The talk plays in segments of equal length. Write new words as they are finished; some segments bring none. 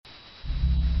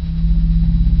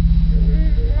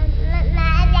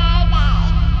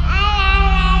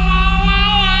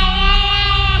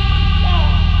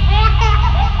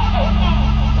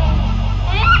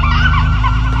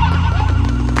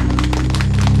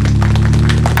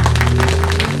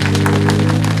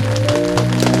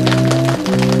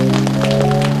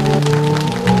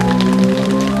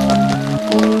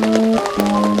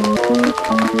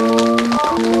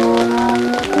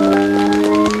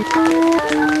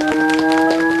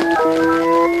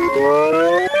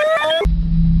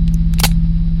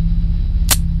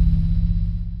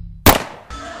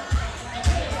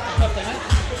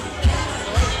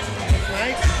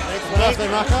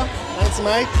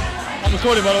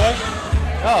recording, by the way.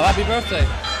 Oh, happy birthday.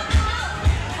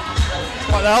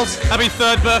 What the hell's happy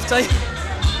third birthday?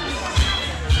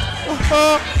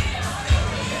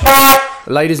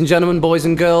 Ladies and gentlemen, boys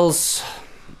and girls,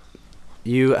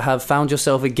 you have found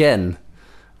yourself again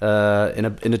in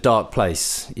a dark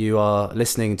place. You are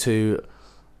listening to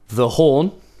The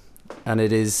Horn, and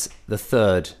it is the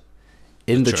third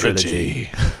in the trilogy.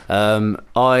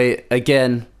 I,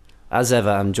 again, as ever,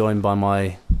 am joined by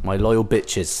my loyal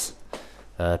bitches.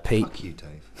 Pete. Fuck you,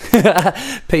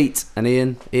 Dave. Pete and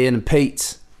Ian. Ian and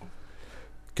Pete.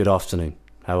 Good afternoon.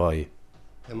 How are you?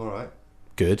 I'm alright.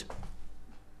 Good.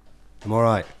 I'm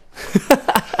alright.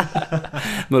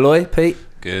 Malloy, Pete.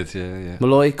 Good, yeah.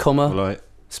 Malloy, comma, Malloy.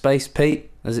 space,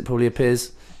 Pete, as it probably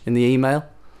appears in the email.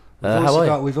 How are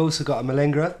you? We've also got a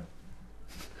malingerer.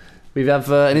 We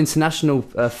have an international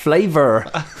flavour.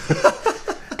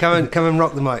 Come and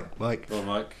rock the mic, Mike. Go on,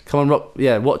 Mike. Come on, rock.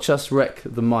 Yeah, watch us wreck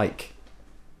the mic.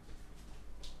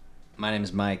 My name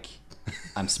is Mike.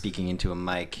 I'm speaking into a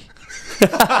mic.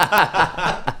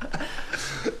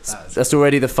 That's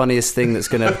already the funniest thing that's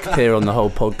going to appear on the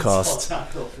whole podcast.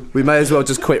 We may as well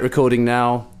just quit recording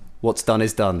now. What's done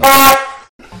is done.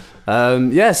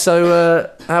 So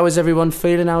how is everyone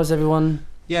feeling? How is everyone?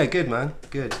 Yeah, good, man.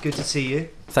 Good to see you.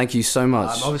 Thank you so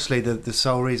much. Obviously, the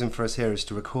sole reason for us here is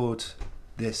to record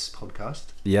this podcast.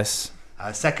 Yes.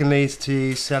 Secondly, is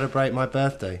to celebrate my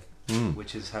birthday,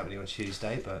 which is happening on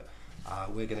Tuesday, but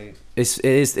we're going to... It's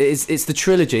the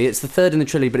trilogy. It's the third in the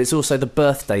trilogy, but it's also the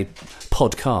birthday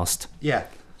podcast. Yeah.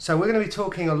 So we're going to be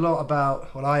talking a lot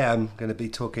about... Well, I am going to be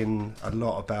talking a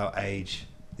lot about age,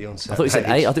 the onset I thought you said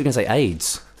age. I thought you were going to say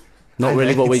AIDS. Not And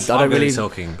really what we... AIDS. I don't I'm really...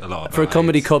 talking a lot about For a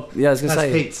comedy AIDS. cop... Yeah, I was going to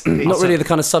That's say... Pete's. Not really the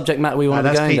kind of subject matter we want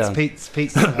to be going down. Pete's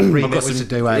remit was to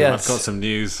do AIDS. Yes. I've got some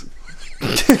news.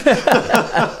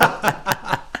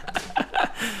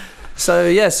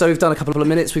 So we've done a couple of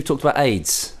minutes. We've talked about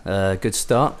AIDS. Good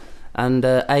start. And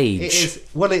age. It is,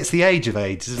 well, it's the age of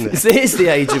AIDS, isn't it? It is the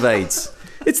age of AIDS.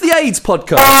 It's the AIDS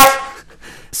podcast.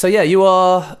 So yeah, you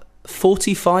are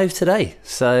 45 today.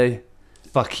 So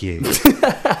Fuck you.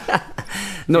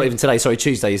 not even today. Sorry,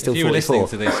 Tuesday. You're still If you were 44.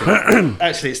 listening to this,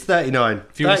 Actually, it's 39.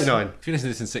 if you 39. listen to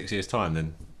this in 6 years' time,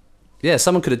 then Yeah,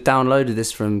 someone could have downloaded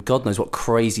this from God knows what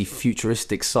crazy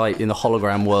futuristic site in the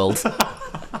hologram world.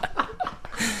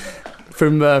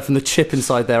 from the chip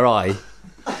inside their eye.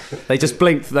 They just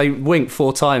blinked. They winked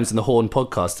 4 times, and the Horn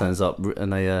podcast turns up,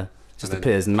 and they just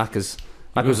appears. And Macca's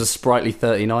was a sprightly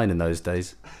 39 in those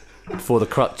days. Before the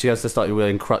crutch, he has to start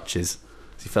wearing crutches.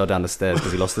 He fell down the stairs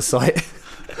because he lost the sight.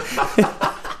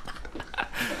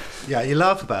 Yeah, you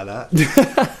laugh about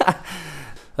that.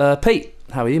 Pete,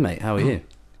 how are you, mate? How are you?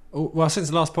 well, since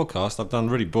the last podcast, I've done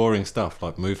really boring stuff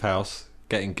like move house,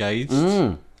 get engaged.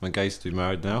 I'm engaged to be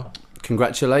married now.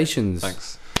 Congratulations.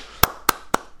 Thanks.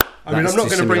 I mean, That's I'm not to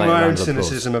going to bring simulate a my own round of applause.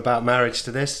 cynicism about marriage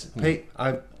to this, Pete.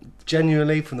 I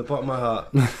genuinely, from the bottom of my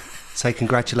heart, say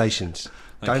congratulations.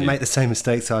 Don't you. make the same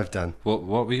mistakes I've done.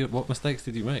 What mistakes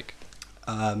did you make?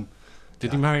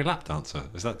 Did you marry a lap dancer?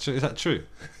 Is that true?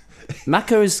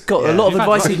 Macca has got a lot of You've had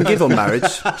advice like- he can give on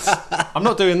marriage. I'm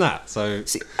not doing that. So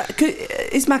See,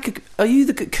 is Macca?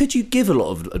 Could you give a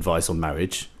lot of advice on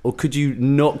marriage, or could you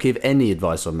not give any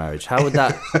advice on marriage? How would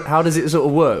that? How does it sort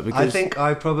of work? I think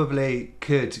I probably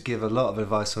could give a lot of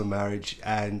advice on marriage,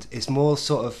 and it's more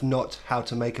sort of not how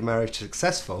to make a marriage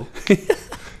successful,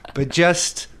 but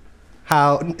just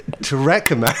how to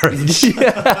wreck a marriage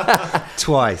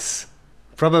twice.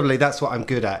 Probably that's what I'm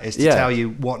good at, is to Yeah. tell you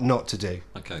what not to do.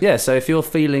 okay. Yeah. So if you're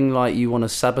feeling like you want to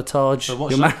sabotage So your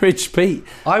what should I- marriage, Pete.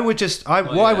 I would just, I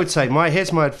yeah. would say,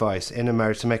 here's my advice in a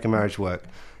marriage to make a marriage work,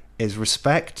 is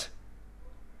respect,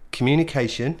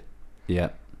 communication, Yeah.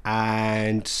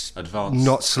 and Advance.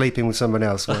 not sleeping with someone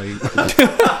else. While you,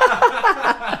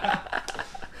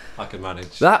 I can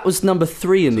manage. That was number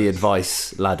 3 in the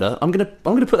advice ladder. I'm gonna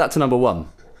put that to number 1.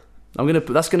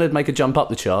 That's gonna make a jump up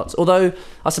the charts. Although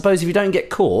I suppose if you don't get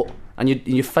caught and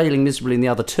you're failing miserably in the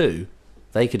other 2,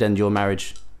 they could end your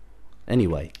marriage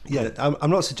anyway. yeah, I'm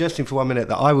not suggesting for 1 minute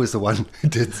that I was the one who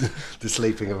did the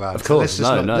sleeping around. Of course,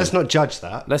 So no. let's not judge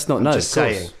that. Let's not I'm know. Just of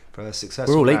course. saying, for a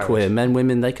successful We're all marriage, equal here. Men,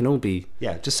 women, they can all be.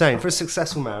 Yeah, just saying, for a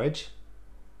successful marriage,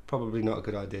 probably not a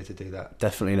good idea to do that.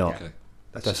 Definitely not. Okay.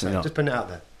 That's Definitely not. just putting it out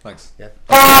there. Thanks. Yeah.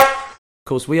 Of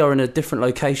course, we are in a different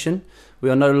location. We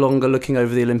are no longer looking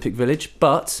over the Olympic Village,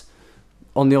 but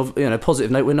on the positive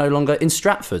note, we're no longer in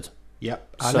Stratford.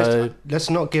 Yep. So- Let's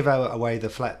not give away the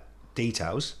flat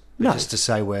details. No. Just to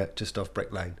say we're just off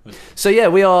Brick Lane. So yeah,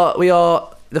 we are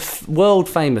the world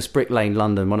famous Brick Lane,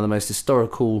 London, one of the most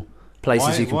historical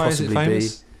places you can Why is it possibly be.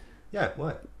 famous? Yeah,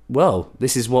 what? well,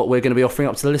 this is what we're going to be offering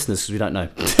up to the listeners because we don't know.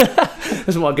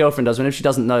 That's what my girlfriend does. Whenever she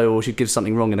doesn't know or she gives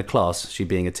something wrong in a class, she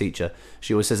being a teacher,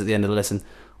 she always says at the end of the lesson,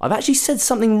 I've actually said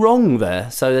something wrong there,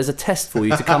 so there's a test for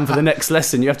you to come for the next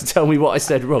lesson. You have to tell me what I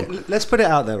said wrong. Let's put it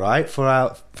out there, right, for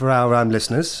our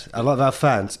listeners, a lot of our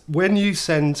fans. When you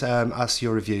send us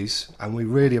your reviews, and we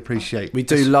really appreciate, We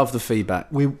do love the feedback.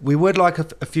 we would like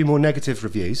a few more negative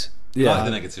reviews. Yeah, Like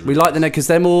the negative we like the because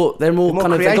they're more more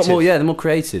kind of they've got more creative. they're more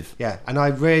creative. Yeah, and I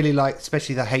really like,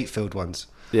 especially the hate-filled ones.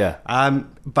 Yeah.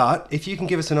 But if you can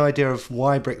give us an idea of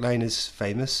why Brick Lane is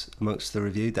famous amongst the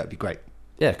review, that'd be great.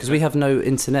 Yeah, because we have no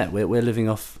internet. We're living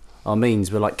off our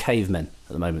means. We're like cavemen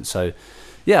at the moment. So,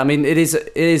 yeah, I mean, it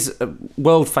is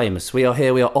world famous. We are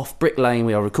here. We are off Brick Lane.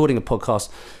 We are recording a podcast,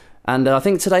 and I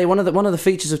think today one of the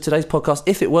features of today's podcast,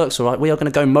 if it works all right, we are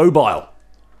going to go mobile.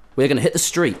 We're going to hit the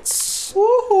streets.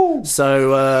 Woohoo!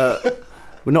 So,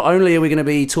 not only are we going to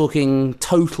be talking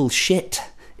total shit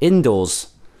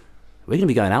indoors, we're going to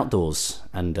be going outdoors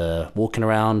and walking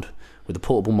around with a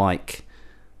portable mic,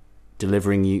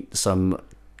 delivering you some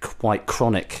quite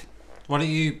chronic Why don't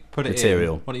you put it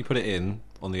material. in? Why don't you put it in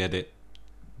on the edit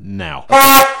now?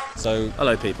 So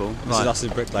Hello, people. this is us in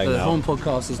Brick Lane The now. Horn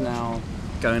podcast is now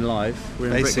going live. We're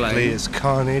in Brick Basically, Lane. it's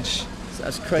carnage.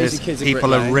 That's crazy There's kids in people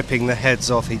Brick are Lane. ripping the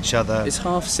heads off each other. It's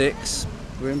 6:30.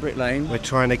 We're in Brick Lane. We're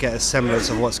trying to get a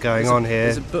semblance of what's going There's a- on here.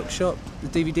 There's a bookshop, a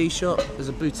DVD shop, there's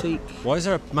a boutique. Why is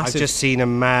there a I've massive? just seen a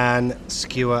man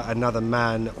skewer another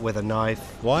man with a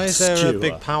knife. Why is there a Skewer.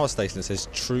 big power station that says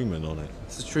Truman on it?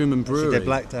 It's the Truman See, Brewery. they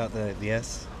blacked out the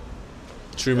S.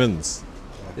 Truman's.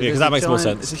 Yeah, There's because that a makes more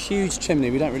giant- sense. It's a huge chimney.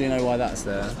 We don't really know why that's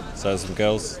there. So there's some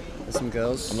girls. There's some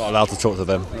girls. I'm not allowed to talk to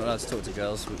them. We're not allowed to talk to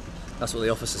girls. That's what the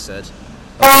officer said.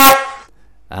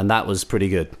 And that was pretty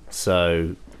good.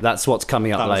 So that's what's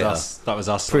coming up That was later. us. That was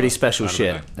us. Pretty special I don't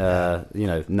shit.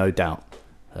 know. No doubt.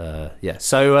 Yeah.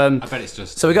 So I bet it's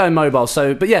just. so we're going mobile.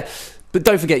 But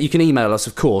don't forget, you can email us,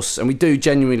 of course, and we do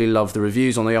genuinely love the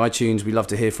reviews on the iTunes. We love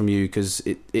to hear from you because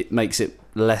it makes it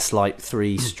less like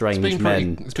three strange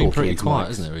men It's talking been pretty into quiet,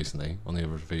 mics. isn't it, recently on the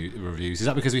reviews? Is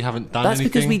that because we haven't done That's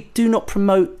anything? because we do not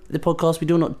promote the podcast. We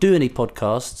do not do any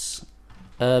podcasts.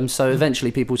 So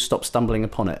eventually people stop stumbling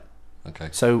upon it. Okay.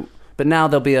 So, but now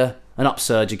there'll be an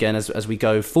upsurge again as we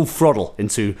go full throttle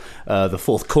into the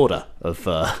fourth quarter of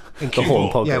the Horn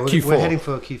podcast. Yeah, Q4. we're heading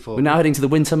for a Q4. We're now heading to the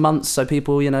winter months, so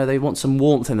people, they want some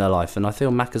warmth in their life, and I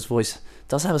feel Macca's voice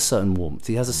does have a certain warmth.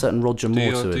 He has a certain Roger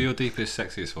Moore to Do him. your deepest,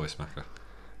 sexiest voice, Macca.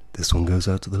 This one goes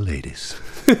out to the ladies.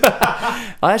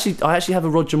 I actually have a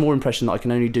Roger Moore impression that I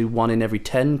can only do 1 in every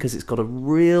 10 because it's got a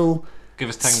real Give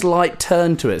us 10. slight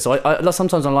turn to it. So I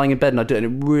sometimes I'm lying in bed and I do it,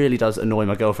 and it really does annoy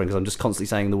my girlfriend because I'm just constantly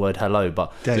saying the word hello.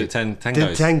 But Do it 10 Do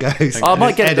goes. 10 goes. I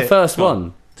might get it the Edit. first Come on.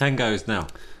 one. 10 goes now.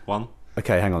 1.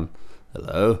 Okay, hang on.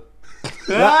 Hello.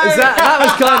 that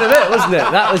was kind of it, wasn't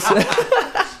it? That was.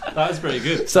 That was pretty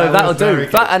good. So That that'll was very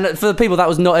do. good. And for the people that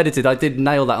was not edited, I did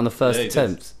nail that on the first Yeah, you did.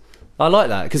 attempt. I like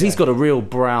that because he's got a real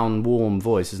brown, warm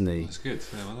voice, isn't he? That's good.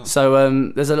 Yeah, well done.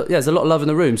 So there's a lot of love in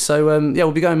the room. So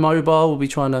we'll be going mobile. We'll be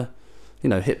trying to,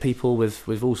 hit people with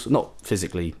all not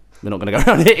physically. We're not going to go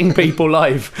around hitting people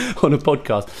live on a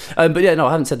podcast. But yeah, no,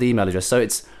 I haven't said the email address. So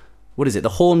it's what is it? The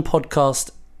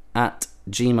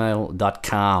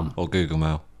hornpodcast@gmail.com. Or Google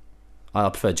Mail. I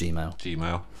prefer Gmail.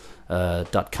 Gmail.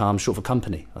 .com, short for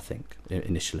company, I think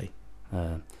initially.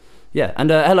 Yeah, and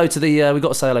hello to the. We've got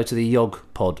to say hello to the Yog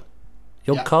Pod.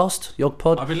 Yogcast? Yog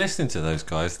Pod? I've been listening to those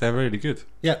guys. They're really good.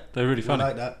 Yeah, They're really I funny.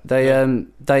 like that.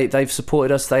 They've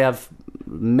supported us. They have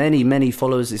many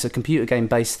followers. It's a computer game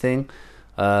based thing.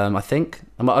 I think.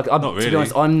 Not To be really.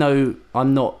 honest, I'm not.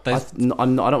 I'm not. I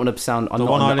don't want to sound. I'm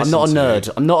not a nerd.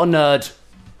 I'm not a nerd.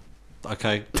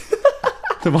 Okay.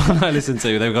 The one I listened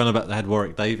to, they were going about. They had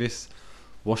Warwick Davis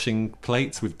washing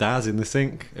plates with Daz in the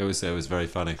sink. It was very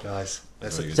funny. Nice.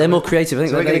 That's Very it. good. They're more creative. I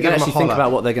think So we're they gonna can give them a actually think holler.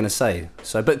 about what they're going to say.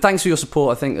 So, but thanks for your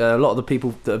support. I think a lot of the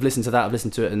people that have listened to that have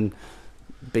listened to it and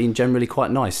been generally quite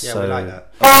nice. Yeah, so, we like that.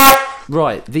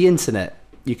 Right, the internet.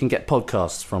 You can get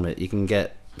podcasts from it. You can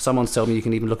get. Someone's told me you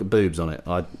can even look at boobs on it.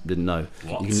 I didn't know.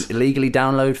 What? You can illegally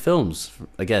download films.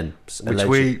 Again,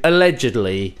 Which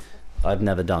allegedly, I've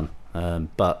never done,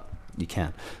 but you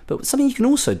can. But something you can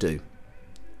also do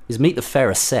is meet the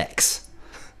fairer sex.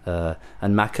 And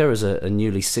Macca, as a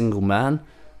newly single man,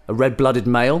 a red-blooded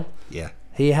male, Yeah.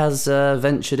 he has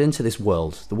ventured into this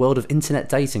world, the world of internet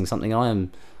dating, something I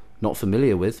am not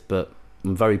familiar with, but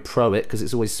I'm very pro it because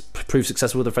it's always proved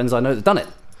successful with the friends I know that have done it.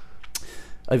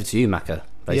 Over to you, Macca,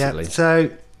 basically. Yeah,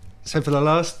 so for the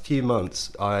last few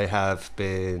months, I have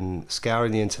been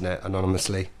scouring the internet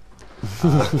anonymously,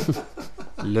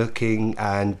 looking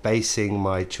and basing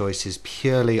my choices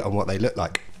purely on what they look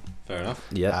like. Fair enough.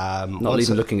 Yeah. Not what's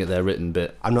even it- looking at their written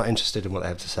bit. I'm not interested in what they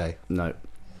have to say. No.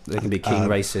 They can be keen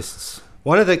racists.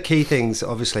 One of the key things,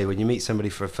 obviously, when you meet somebody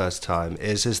for a first time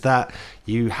is that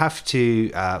you have to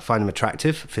find them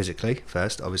attractive physically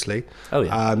first, obviously. Oh,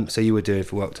 yeah. So you would do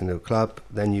if you walked into a club,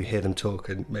 then you hear them talk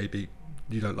and maybe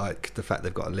you don't like the fact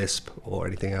they've got a lisp or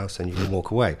anything else and you can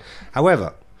walk away.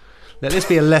 However, let this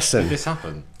be a lesson. Did this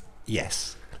happen?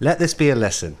 Yes. Let this be a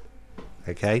lesson.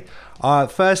 Okay? Our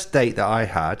first date that I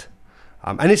had,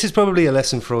 and this is probably a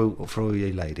lesson for all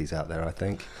you ladies out there, I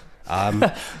think.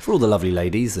 For all the lovely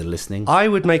ladies that are listening. I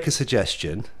would make a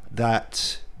suggestion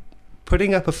that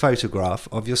putting up a photograph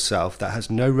of yourself that has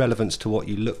no relevance to what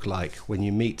you look like when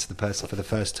you meet the person for the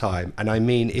first time, and I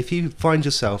mean if you find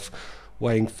yourself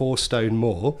weighing 4 stone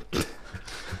more,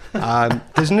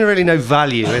 there's really no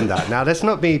value in that. Now, that's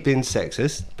not me being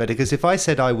sexist, but because if I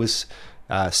said I was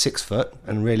 6 foot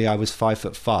and really I was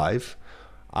 5'5",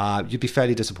 you'd be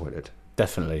fairly disappointed.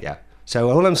 Definitely. Yeah. So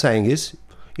all I'm saying is,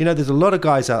 there's a lot of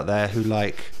guys out there who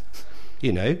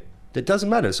it doesn't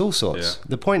matter. It's all sorts. Yeah.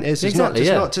 The point is, Exactly, it's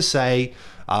yeah. not to say,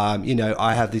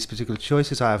 I have these particular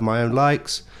choices. I have my own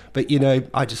likes. But,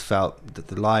 I just felt that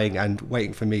the lying and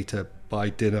waiting for me to buy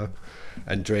dinner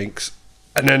and drinks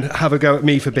and then have a go at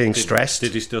me for being stressed.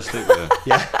 Did you still stick with it?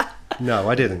 Yeah. No,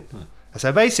 I didn't.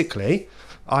 So basically,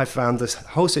 I found this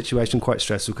whole situation quite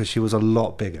stressful because she was a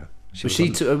lot bigger.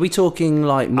 Was are we talking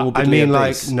like I morbidly mean,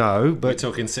 obese? no, We're but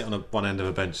talking sit on one end of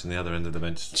a bench and the other end of the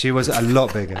bench. she was a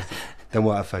lot bigger than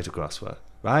what her photographs were,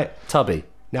 right? Tubby,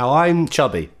 Now,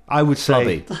 chubby, I would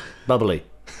say... flubby, bubbly.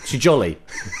 She jolly.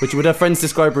 Would her friends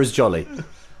describe her as jolly?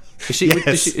 Is she,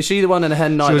 Yes. is she the one in a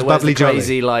hen night was that wears the bubbly jolly.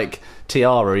 crazy like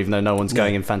tiara, even though no one's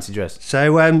going in fancy dress?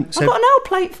 So, I've got an L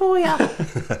plate for you.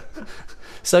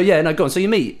 So yeah, no, go on. So you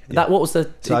meet that. What was the?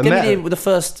 So I give met me her- the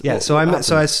first. yeah, what- so I what met,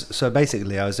 so happened? so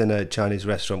basically I was in a Chinese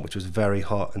restaurant which was very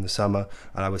hot in the summer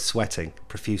and I was sweating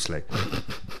profusely,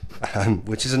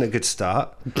 which isn't a good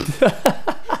start. Was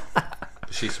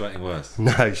she sweating worse?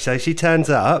 No, so she turns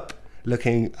up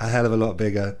looking a hell of a lot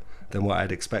bigger than what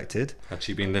I'd expected. Had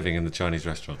she been living in the Chinese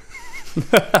restaurant?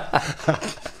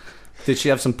 Did she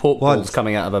have some pork Once. balls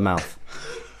coming out of her mouth?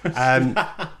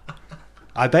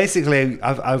 I basically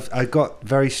I got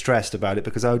very stressed about it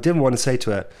because I didn't want to say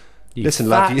to her, You "Listen,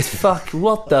 fat love, you." fuck.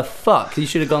 What the fuck? You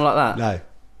should have gone like that. No,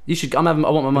 You should. I want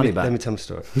my money back. let me tell my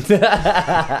story.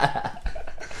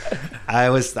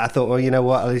 I thought, well, you know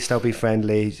what? At least I'll be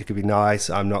friendly. She could be nice.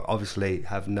 I'm not obviously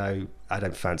I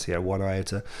don't fancy her one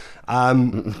iota.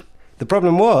 The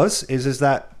problem is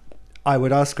that I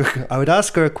would ask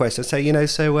her a question. I'd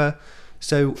say,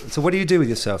 so what do you do with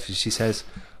yourself? She says,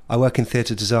 I work in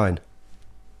theatre design.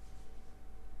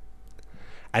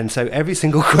 And so every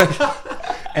single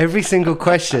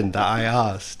question that I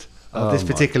asked of this Oh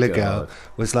my particular God. girl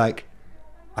was like,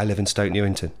 I live in Stoke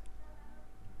Newington.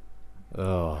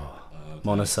 Oh,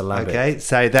 monosyllabic. Okay,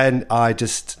 so then I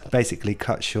just basically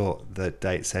cut short the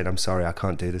date, saying, I'm sorry, I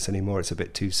can't do this anymore. It's a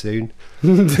bit too soon.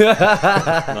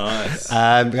 Nice. But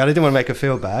I didn't want to make her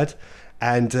feel bad.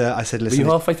 And I said, Were listen.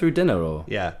 you halfway through dinner or?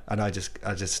 Yeah, and I just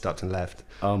stopped and left.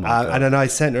 Oh my God. And then I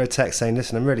sent her a text saying,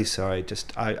 listen, I'm really sorry.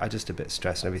 I just a bit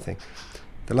stressed and everything.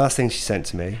 The last thing she sent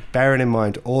to me, bearing in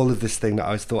mind all of this thing that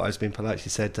I thought I was being polite, she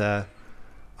said, I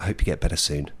hope you get better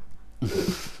soon.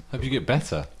 Hope you get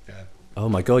better. Oh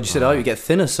my God! You said, "Oh, you get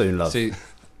thinner soon, love." See,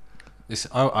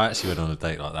 I actually went on a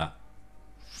date like that.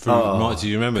 Do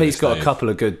you remember Pete's this, got a Dave? couple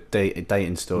of good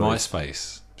dating stories.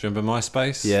 MySpace. Do you remember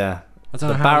MySpace? Yeah. I don't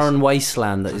The know how barren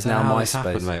wasteland that is now how this MySpace.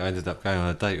 happened, mate. I ended up going on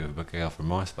a date with a girl from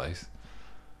MySpace.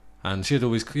 And she had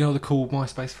always, the cool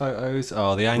MySpace photos.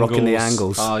 Oh, the angles. Rocking the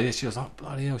angles. Oh, yeah, she was like,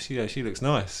 bloody hell, she looks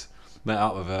nice. Met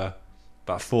up with her,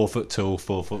 about 4 foot tall,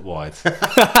 4 foot wide.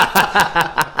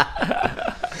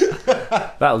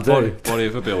 That'll do. Body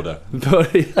of a builder.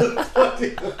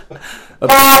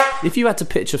 If you had to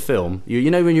pitch a film, you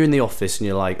know when you're in the office and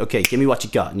you're like, okay, give me what you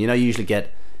got. And you usually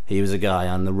get, he was a guy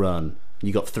on the run.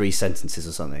 You got 3 sentences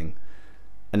or something.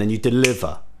 And then you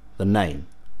deliver the name.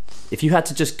 If you had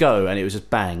to just go and it was just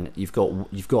bang, you've got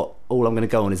all I'm going to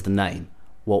go on is the name.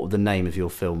 What would the name of your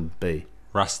film be?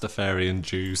 Rastafarian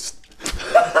Jews.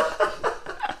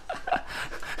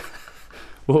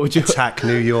 What would you... Attack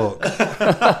New York.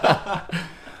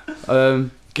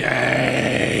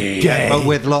 Gay. But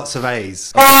with lots of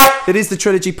A's. It is the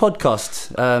Trilogy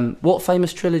podcast. What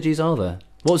famous trilogies are there?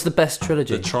 What was the best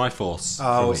trilogy? The Triforce.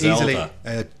 Oh, from easily.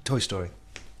 Zelda. Toy Story.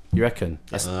 You reckon?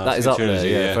 That That's is a up good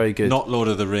trilogy, there. Yeah, very good. Not Lord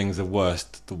of the Rings, the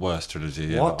worst trilogy.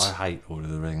 Yeah, What? but I hate Lord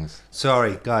of the Rings.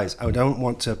 Sorry, guys. I don't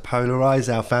want to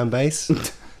polarize our fan base.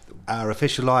 Our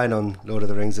official line on Lord of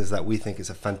the Rings is that we think it's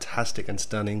a fantastic and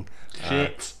stunning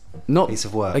not piece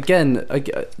of work. Again,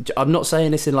 I'm not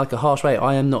saying this in like a harsh way.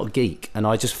 I am not a geek, and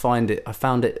I just found it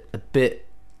a bit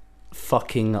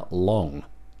fucking long.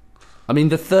 I mean,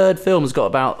 the third film has got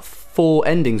about 4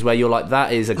 endings where you're like,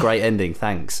 that is a great ending,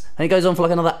 thanks. And it goes on for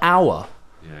like another hour.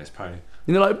 Yeah, it's probably.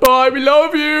 And they're like, bye, we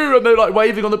love you. And they're like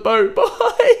waving on the boat,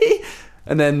 bye.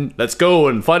 And then, let's go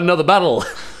and fight another battle.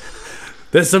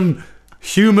 There's some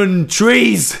human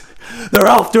trees. They're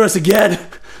after us again.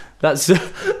 That's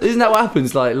isn't that what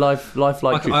happens? Like life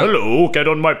like hello, get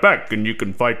on my back and you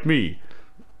can fight me.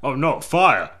 Oh no,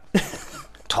 fire.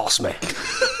 Toss me.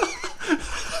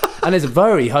 And it's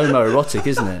very homoerotic,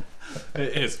 isn't it?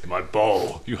 It is my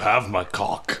ball. You have my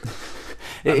cock.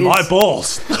 It And my is.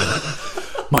 balls.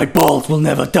 My balls will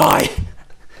never die.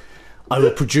 I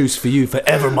will produce for you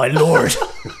forever, my lord.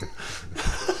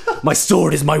 My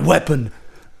sword is my weapon.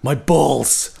 My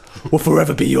balls will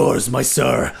forever be yours, my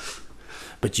sir.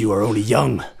 But you are only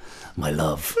young, my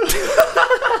love.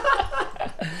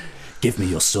 Give me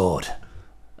your sword,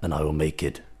 and I will make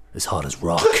it as hard as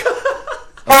rock.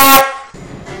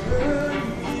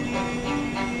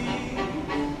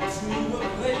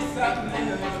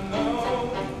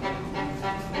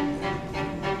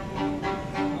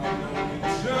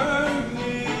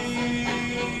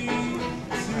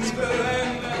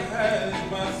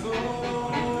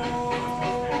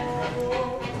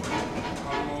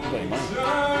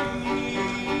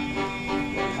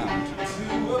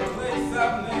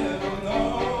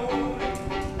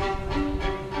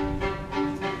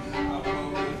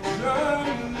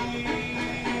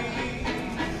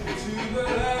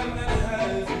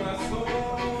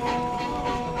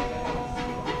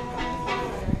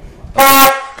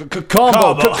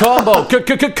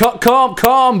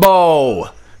 Combo.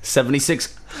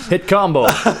 76 hit combo.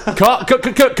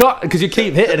 Because you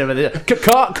keep hitting him.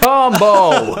 Combo.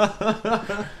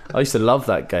 I used to love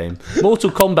that game.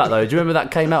 Mortal Kombat though. Do you remember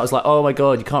that came out? It was like, oh my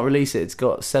god, you can't release it. It's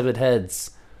got severed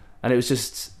heads, and it was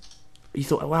just. You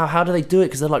thought, wow, how do they do it?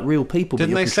 Because they're like real people, but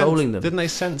you're controlling them. Didn't they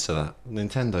censor that?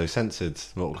 Nintendo censored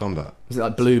Mortal Kombat. Was it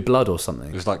like blue blood or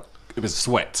something? It was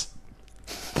sweat.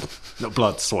 Not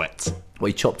blood, sweat. Well,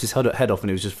 he chopped his head off and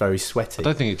it was just very I sweaty.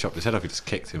 don't think he chopped his head off, he just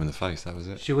kicked him in the face, that was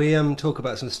it. Should we talk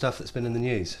about some stuff that's been in the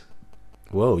news?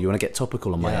 Whoa, you want to get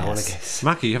topical on my ass? I want to guess.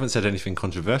 Mackie, you haven't said anything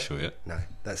controversial yet. No,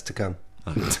 that's to come.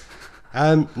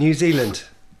 Oh. New Zealand.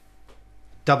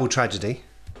 Double tragedy.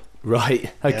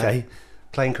 Right, okay. Yeah.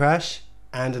 Plane crash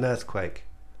and an earthquake.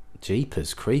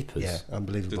 Jeepers creepers. Yeah,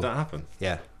 unbelievable. Did that happen?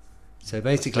 Yeah. So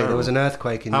basically, That's there was an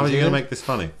earthquake in How New are you going Zealand. to make this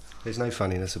funny? There's no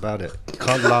funniness about it. You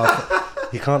can't laugh.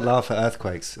 You can't laugh at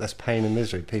earthquakes. That's pain and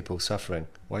misery. People suffering.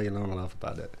 Why are you not going to laugh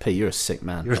about it? Pete, you're a sick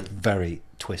man. You're a very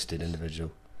twisted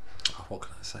individual. Oh, what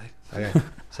can I say? Okay.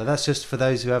 So that's just for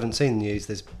those who haven't seen the news.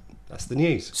 That's the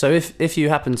news. So if you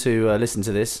happen to listen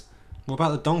to this, What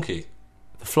about the donkey?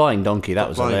 the flying donkey, that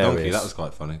was Flying hilarious. donkey, that was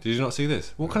quite funny. Did you not see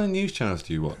this? What kind of news channels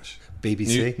do you watch?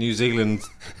 BBC. New Zealand.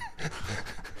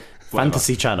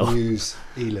 Fantasy Channel. News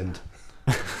Zealand.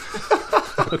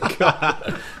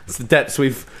 It's the depths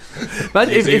we've...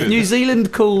 Imagine if Zealand. New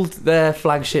Zealand called their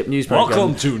flagship news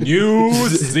program... to New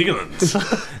Zealand.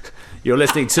 You're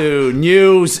listening to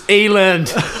New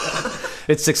Zealand.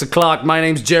 It's 6 o'clock. My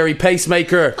name's Jerry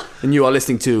Pacemaker, and you are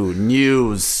listening to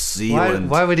New Zealand.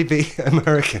 Why would he be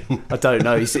American? I don't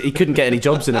know. He couldn't get any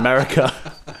jobs in America.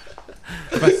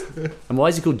 And why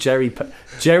is he called Jerry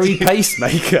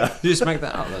Pacemaker? You just make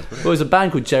that up. That's brilliant. Well, there's a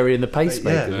band called Jerry and the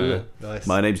Pacemakers. Yeah. Nice.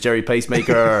 My name's Jerry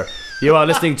Pacemaker. You are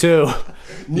listening to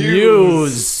New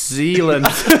Zealand.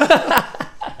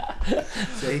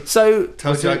 So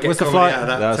Told you I'd get What's the comedy flight? out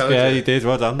of that. Told Yeah, you. you did.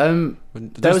 Well done.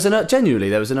 there was genuinely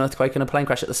there was an earthquake and a plane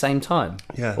crash at the same time.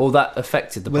 Yeah. Or that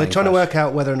affected the Well, plane they're trying to crash. work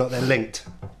out whether or not they're linked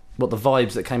What the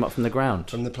vibes that came up from the ground.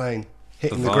 from the plane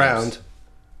hitting The the vibes. ground.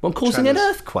 One causing an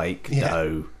Tremors. earthquake? Yeah.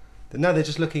 No. No, they're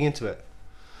just looking into it.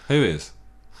 Who is?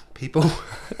 People.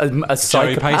 A Jerry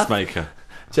psychopath? Pacemaker.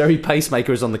 Jerry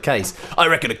Pacemaker is on the case. I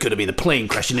reckon it could have been the plane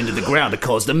crashing into the ground that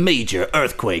caused a major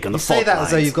earthquake on the You say fault that as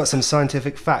though lines. you've got some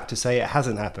scientific fact to say it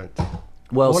hasn't happened.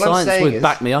 Well, All I'm science saying would is-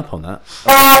 back me up on that.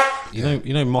 You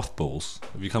know mothballs.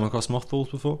 Have you come across mothballs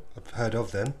before? I've heard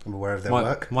of them. I'm aware of their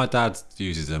work. My dad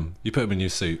uses them. You put them in your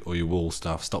suit or your wall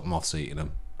stuff. Stop moths eating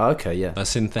them. Okay, yeah. They're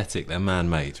synthetic. They're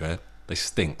man-made. Right? They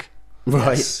stink.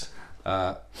 Right. Yes.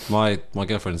 My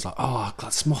girlfriend's like, oh,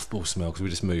 that's mothball smell because we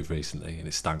just moved recently and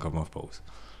it stank of mothballs.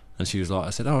 And she was like, I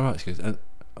said, oh, right. She goes, and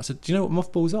I said, do you know what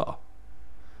mothballs are?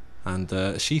 And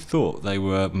she thought they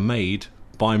were made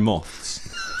by moths.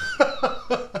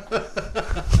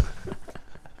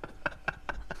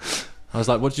 I was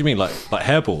like, what do you mean, like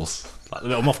hairballs? Like the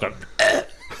little moth going.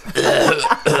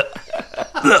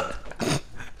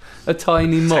 A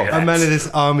tiny moth. I'm man of this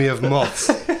army of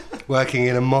moths working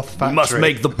in a moth factory. We must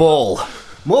make the ball.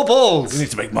 more balls. We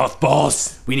need to make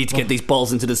mothballs. We need to get these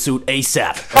balls into the suit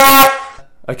ASAP.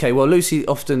 Okay, well, Lucy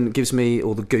often gives me,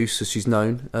 or the goose as she's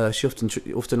known, she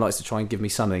often likes to try and give me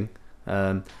something.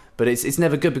 But it's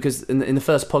never good because in the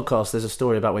first podcast there's a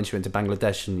story about when she went to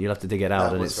Bangladesh and you'll have to dig it out.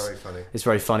 That and was very funny. It's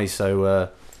very funny, so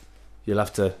you'll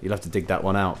have to dig that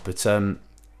one out. But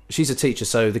she's a teacher,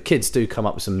 so the kids do come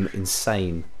up with some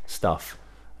insane stuff.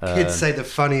 Kids say the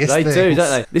funniest They things. do, don't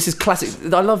they? This is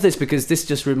classic. I love this because this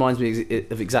just reminds me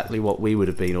of exactly what we would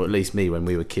have been, or at least me, when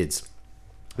we were kids.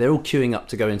 They're all queuing up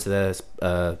to go into their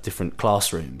different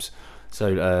classrooms.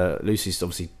 So Lucy's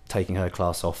obviously taking her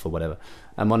class off or whatever.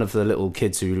 And one of the little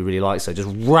kids who really likes her just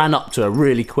ran up to her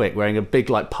really quick, wearing a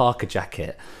big like Parker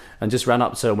jacket, and just ran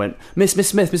up to her and went, Miss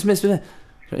Smith.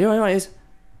 You're all right,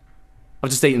 I've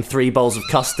just eaten 3 bowls of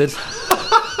custard.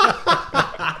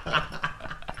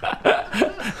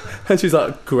 And she's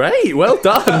like, great, well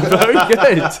done, very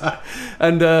good.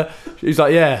 And she's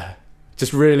like, yeah,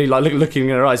 just really like looking in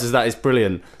her eyes, says, that is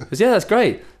brilliant. She goes, yeah, that's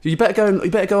great. You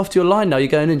better go off to your line now. You're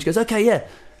going in. She goes, okay, yeah.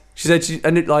 She said,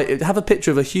 have a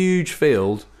picture of a huge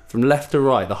field from left to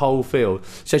right, the whole field.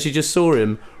 She said she just saw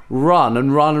him run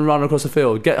across the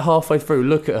field, get halfway through,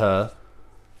 look at her,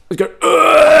 and go,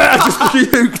 just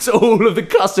puked all of the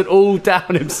custard all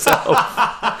down himself,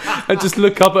 and just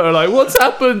look up at her like, what's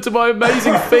happened to my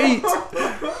amazing feet?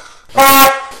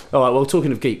 All right, well,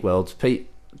 talking of Geek World, Pete.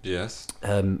 Yes.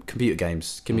 Computer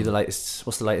games. Give me the latest.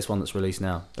 What's the latest one that's released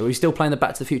now? Are we still playing the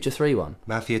Back to the Future 3 one?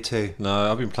 Mafia 2.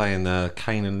 No, I've been playing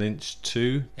Kane and Lynch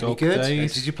 2. Any Dog good?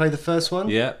 Days. Did you play the first one?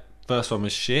 Yeah. First one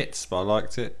was shit, but I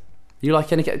liked it. You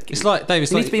like any? It's like, Dave,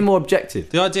 it's You need like... to be more objective.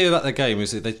 The idea about the game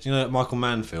is that, Michael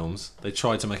Mann films, they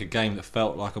tried to make a game that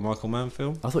felt like a Michael Mann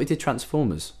film. I thought he did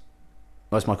Transformers.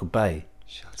 Oh, it's Michael Bay.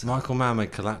 Michael Mann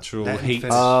made Collateral, Let him Heat.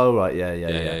 finish. Oh, right, yeah.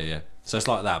 Yeah. So it's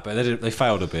like that, but they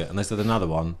failed a bit, and they did another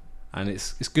one, and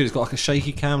it's good. It's got like a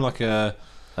shaky cam, like a...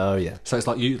 Oh, yeah. So it's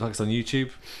like it's on YouTube,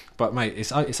 but mate,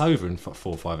 it's over in 4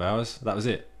 or 5 hours. That was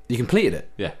it. You completed it?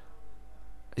 Yeah.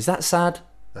 Is that sad?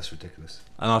 That's ridiculous.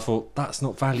 And I thought, that's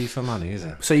not value for money, is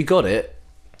it? So you got it,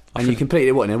 and you completed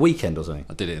it, what, in a weekend or something?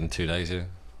 I did it in 2 days, yeah.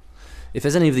 If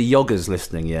there's any of the yoggers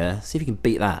listening, yeah, see if you can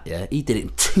beat that, yeah? He did it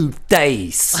in 2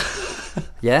 days.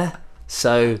 Yeah?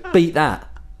 So, beat that.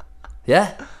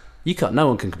 Yeah? You can't, no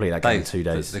one can complete that game in 2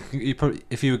 days.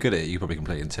 If you were good at it, you probably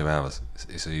complete it in 2 hours.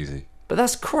 It's easy. But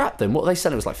that's crap then. What they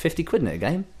said, it was like 50 quid in it a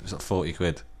game? It was like 40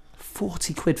 quid.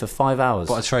 40 quid for 5 hours.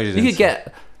 But I traded You into could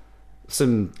get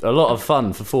a lot of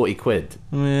fun for 40 quid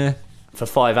Yeah. for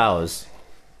 5 hours.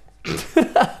 Do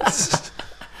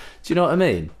you know what I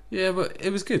mean? Yeah, but it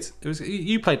was good.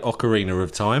 You played Ocarina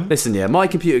of Time. Listen, yeah, my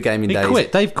computer gaming He days.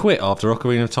 quit. Dave quit after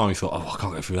Ocarina of Time. He thought, I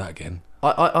can't go through that again.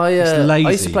 I lazy.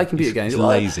 used to play computer games. It's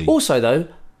lazy. Also, though,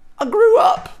 I grew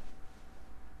up.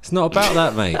 It's not about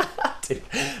that, mate.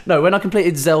 No, when I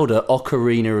completed Zelda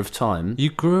Ocarina of Time, You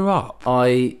grew up.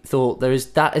 I thought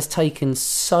that has taken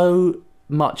so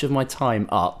much of my time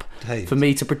up Dave. for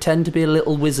me to pretend to be a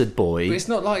little wizard boy. But it's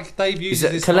not like Dave Is uses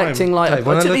it his collecting time. like Dave,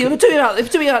 when I look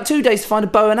it took me about 2 days to find a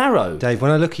bow and arrow. Dave,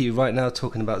 when I look at you right now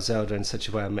talking about Zelda in such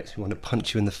a way, it makes me want to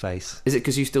punch you in the face. Is it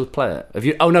because you still play it? Have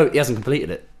you? Oh no, he hasn't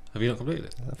completed it. Have you not completed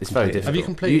it? It's very difficult. Have you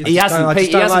completed He it? hasn't. I just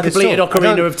He don't hasn't like this completed talk. I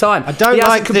Ocarina don't- of Time. I don't He hasn't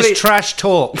like this trash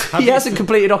talk. He hasn't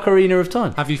completed Ocarina of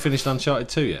Time. Have you finished Uncharted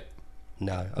 2 yet?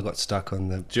 No, I got stuck on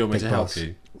the. Do you want me big to help boss.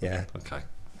 you? Yeah. Okay.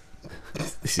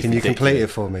 Can you complete it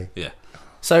for me? Yeah.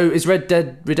 So is Red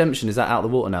Dead Redemption, is that out of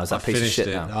the water now? Is that I a piece of finished shit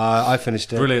it. now? I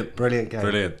finished it. Brilliant game.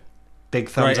 Brilliant. Big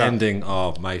thumbs Great up. ending.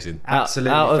 Oh, amazing.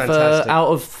 Absolutely out of fantastic. out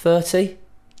of 30,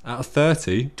 Out of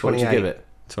 30, what would you 28. give it?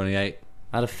 28.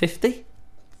 Out of 50?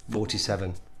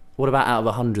 47. What about out of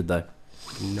 100 though?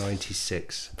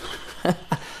 96.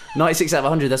 96 out of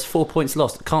 100. That's 4 points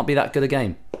lost. Can't be that good a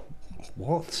game.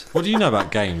 What? What do you know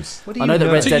about games? What do I you know that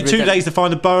Red It took Dead you 2 Redemption- days to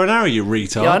find a bow and arrow, you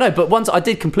retard. Yeah, I know. But once I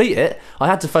did complete it, I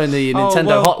had to phone the Oh, Nintendo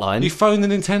well, hotline. You phoned the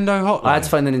Nintendo hotline? I had to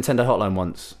phone the Nintendo hotline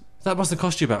once. That must have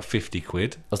cost you about 50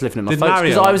 quid. I was living at my Did folks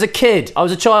because Mario- I was a kid. I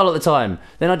was a child at the time.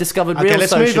 Then I discovered Okay, real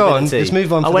let's move on. sociability. Let's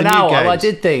move on I to went the new out. I games.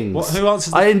 did things. What- who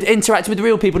answers the- I interacted with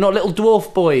real people, not little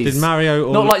dwarf boys. Did Mario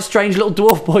or... Not like strange little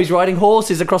dwarf boys riding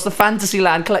horses across the fantasy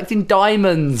land, collecting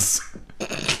diamonds.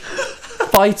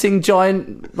 Fighting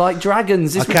giant like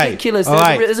dragons. It's Okay, ridiculous. all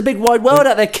right. There's a big wide world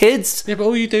out there, kids. Yeah, but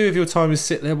all you do with your time is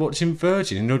sit there watching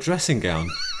Virgin in your dressing gown.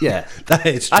 Yeah. That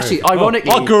is true. Actually,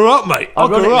 ironically, I grew up, mate. I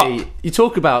grew up. ironically, you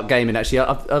talk about gaming. Actually,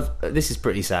 this is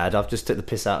pretty sad. I've just took the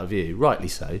piss out of you, rightly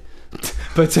so.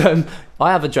 But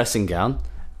I have a dressing gown,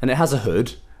 and it has a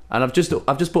hood, and I've just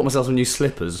bought myself some new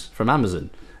slippers from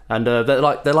Amazon. And they're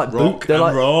like Rock boot, they're and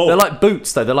like roll. they're like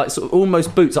boots though. They're like sort of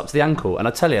almost boots up to the ankle. And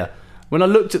I tell you, when I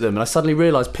looked at them and I suddenly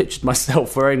realised, pictured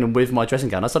myself wearing them with my dressing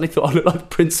gown, I suddenly thought I looked like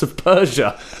Prince of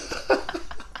Persia.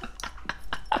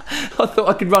 I thought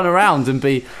I could run around and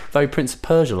be very Prince of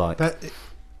Persia like. But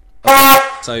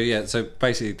So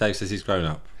basically, Dave says he's grown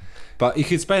up, but you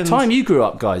could spend Time you grew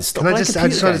up, guys. Stop can I playing just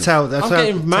computer want to games. tell? I'm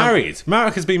getting married.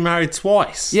 Marika's been married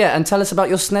twice. Yeah, and tell us about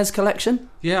your SNES collection.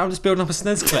 Yeah, I'm just building up a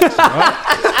SNES collection,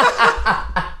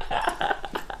 right?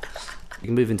 You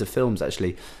can move into films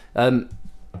actually.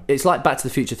 It's like Back to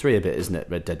the Future 3 a bit, isn't it?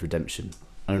 Red Dead Redemption.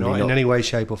 Only Not in any way,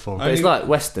 shape, or form. But it's like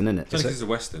Western, isn't I it? think it's a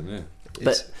Western, yeah.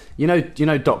 But you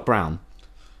know Doc Brown,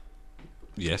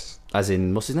 Yes. as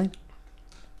in what's his name?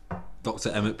 Dr.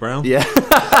 Emmett Brown? Yeah.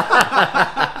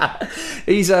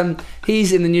 He's in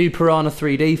the new Piranha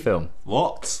 3D film,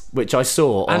 What? which I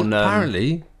saw And on.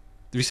 apparently,